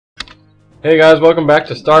Hey guys, welcome back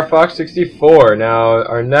to Star Fox 64. Now,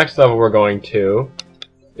 our next level we're going to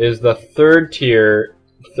is the third tier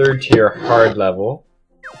hard level,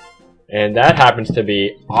 and that happens to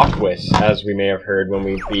be Aquas, as we may have heard when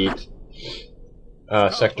we beat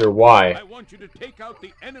Sector Y. I want you to take out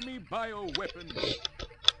the enemy bioweapon.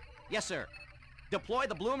 Yes, sir. Deploy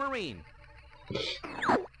the Blue Marine.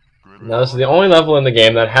 Now, this is the only level in the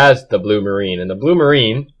game that has the Blue Marine, and the Blue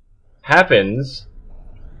Marine happens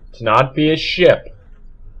to not be a ship.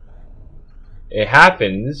 It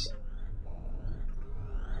happens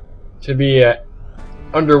to be an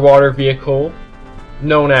underwater vehicle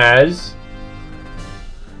known as...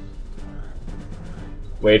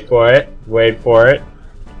 Wait for it.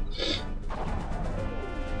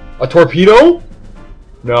 A torpedo?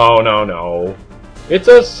 No. It's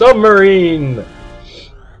a submarine!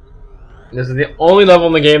 This is the only level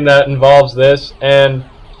in the game that involves this, and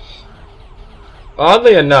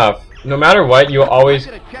oddly enough, no matter what, you will always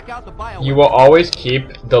keep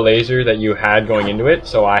the laser that you had going into it.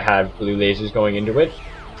 So I have blue lasers going into it,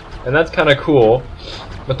 and that's kind of cool.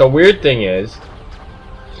 But the weird thing is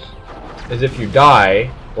if you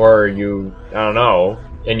die, or you, I don't know,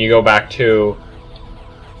 and you go back to,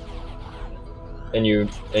 you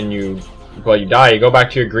die, you go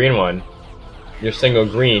back to your green one, your single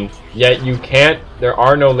green, yet you can't, there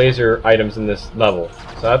are no laser items in this level.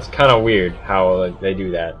 So that's kind of weird how they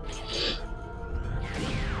do that.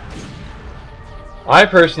 I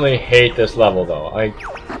personally hate this level though.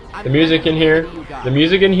 The music in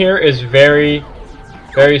here is very,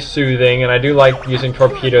 very soothing, and I do like using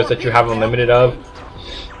torpedoes that you have unlimited of.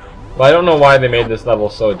 But I don't know why they made this level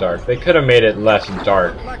so dark. They could have made it less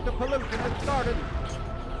dark.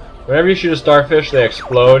 Whenever you shoot a starfish, they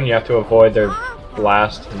explode, and you have to avoid their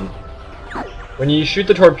blast. And when you shoot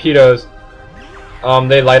the torpedoes,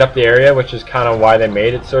 they light up the area, which is kind of why they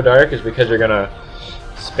made it so dark, is because you're gonna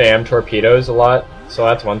spam torpedoes a lot. So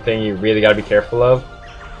that's one thing you really gotta be careful of,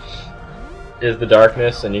 is the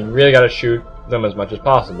darkness, and you really gotta shoot them as much as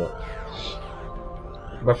possible.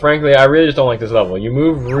 But frankly, I really just don't like this level. You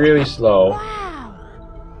move really slow. Wow!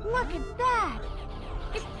 Look at that!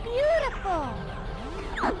 It's beautiful!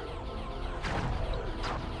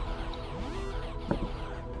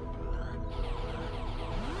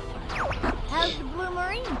 How's the Blue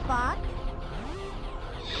Marine, Fox?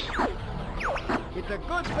 It's a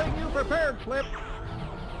good thing you prepared, Flip.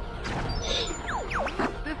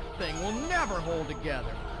 This thing will never hold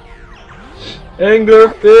together.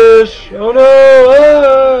 Anglerfish! Oh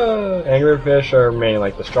no! Ah! Anglerfish are mainly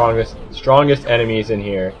like the strongest enemies in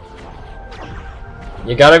here.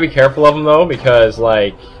 You gotta be careful of them though, because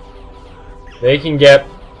like they can get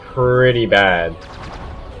pretty bad.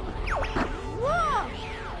 Whoa!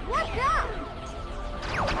 Watch out!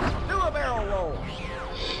 Do a barrel roll.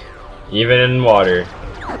 Even in water,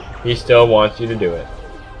 he still wants you to do it.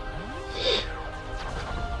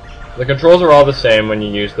 The controls are all the same when you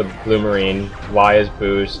use the Blue Marine. Y is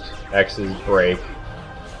boost, X is brake,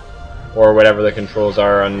 or whatever the controls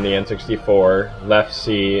are on the N64. Left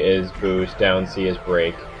C is boost, down C is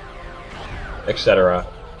brake, etc.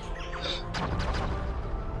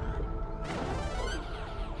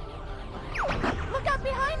 Look out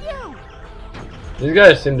behind you! These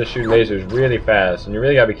guys seem to shoot lasers really fast, and you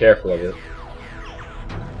really gotta be careful of it.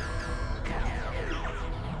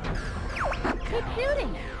 Keep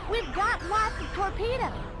shooting! We've got lots of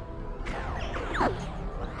torpedoes!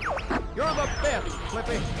 You're the best,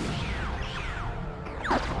 Flippy.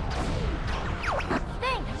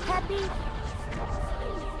 Thanks, Happy!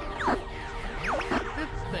 This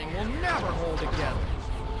thing will never hold together.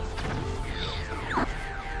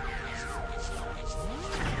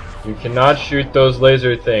 You cannot shoot those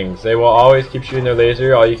laser things. They will always keep shooting their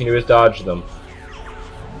laser. All you can do is dodge them.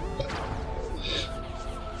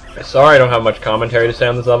 Sorry I don't have much commentary to say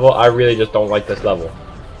on this level. I really just don't like this level.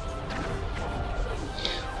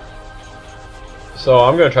 So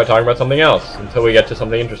I'm going to try talking about something else until we get to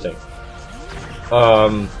something interesting.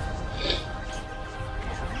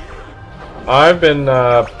 I've been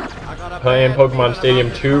playing Pokemon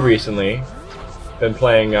Stadium 2 recently. Been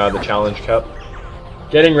playing the Challenge Cup.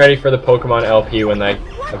 Getting ready for the Pokemon LP when that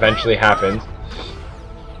eventually happens.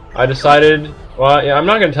 I decided, well, yeah, I'm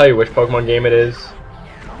not going to tell you which Pokemon game it is.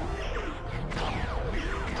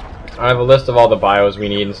 I have a list of all the bios we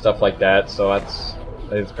need and stuff like that, so that's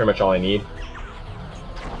pretty much all I need.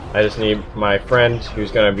 I just need my friend,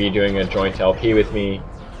 who's going to be doing a joint LP with me,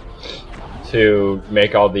 to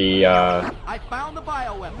make all the I found the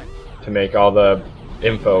bioweapon. to make all the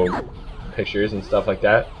info pictures and stuff like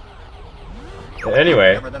that. But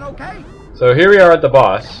anyway, Everything okay? so here we are at the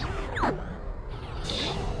boss.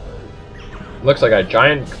 looks like a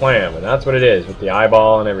giant clam, and that's what it is, with the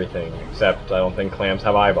eyeball and everything. Except I don't think clams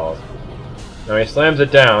have eyeballs. Now he slams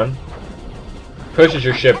it down, pushes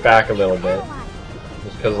your ship back a little bit,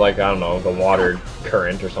 just because, like, I don't know, the water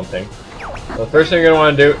current or something. So the first thing you're going to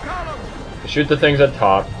want to do is shoot the things at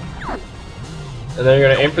top, and then you're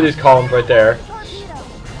going to aim for these columns right there,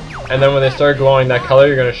 and then when they start glowing that color,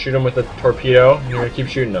 you're going to shoot them with the torpedo, and you're going to keep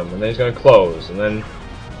shooting them, and then he's going to close, and then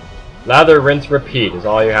lather, rinse, repeat is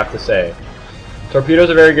all you have to say. Torpedoes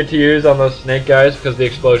are very good to use on those snake guys because the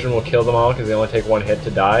explosion will kill them all because they only take one hit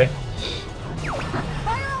to die.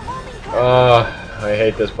 I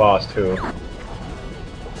hate this boss too.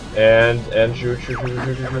 And shoot.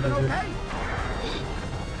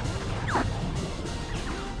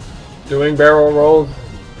 Doing barrel rolls.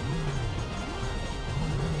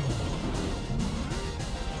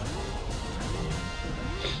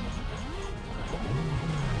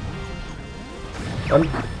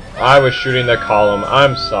 I was shooting the column.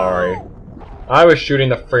 I'm sorry. I was shooting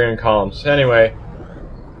the friggin' columns. Anyway,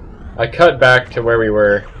 I cut back to where we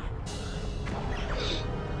were.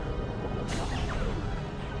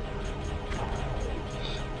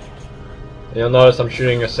 You'll notice I'm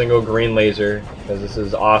shooting a single green laser because this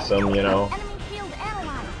is awesome, you know.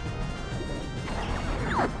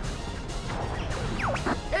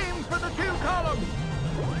 Aim for the 2 columns.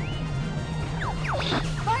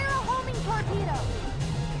 Fire a homing torpedo.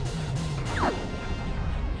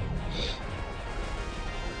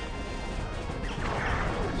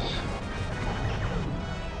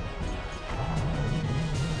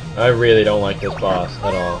 I really don't like this boss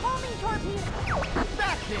at all. Homing torpedo.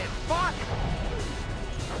 That's it, Fox.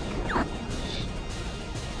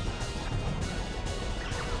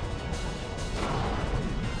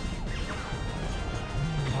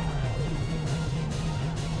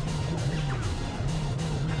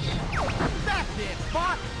 That's it,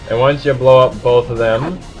 Fox. And once you blow up both of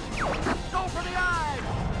them, Go for the eye.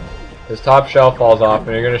 his top shell falls off,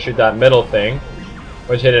 and you're going to shoot that middle thing.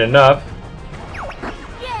 Once you hit it enough,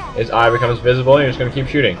 his eye becomes visible, and you're just going to keep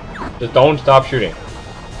shooting. Just don't stop shooting.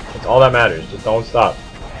 That's all that matters. Just don't stop.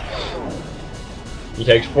 He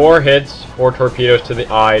takes 4 hits, 4 torpedoes to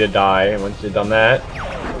the eye to die, and once you've done that,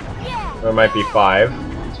 or it might be 5.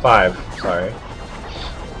 It's 5, sorry.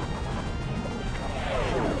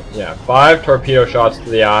 Yeah, 5 torpedo shots to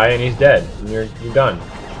the eye, and he's dead. And you're done.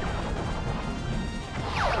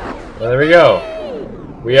 Well, there we go.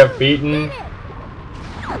 We have beaten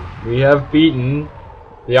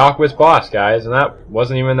the Aquas boss, guys, and that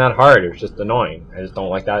wasn't even that hard. It was just annoying. I just don't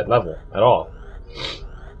like that level at all.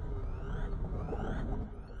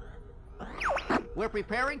 We're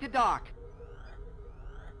preparing to dock.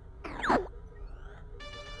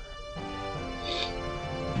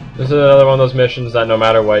 This is another one of those missions that no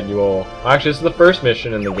matter what you will... Actually, this is the first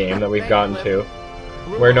mission in the game that we've gotten to,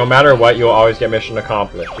 where no matter what you'll always get mission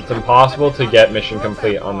accomplished. It's impossible to get mission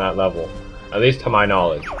complete on that level, at least to my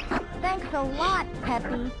knowledge. Thanks a lot,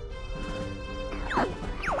 Peppy.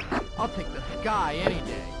 I'll take the sky any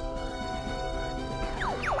day.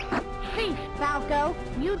 Sheesh, Falco.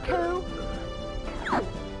 You too.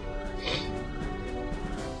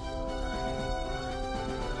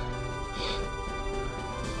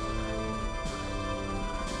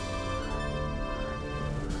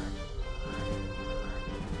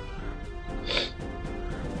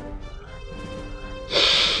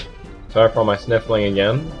 Sorry for all my sniffling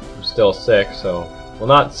again. I'm still sick, so... Well,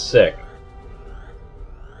 not sick.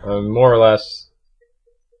 I'm more or less...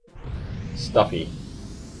 stuffy.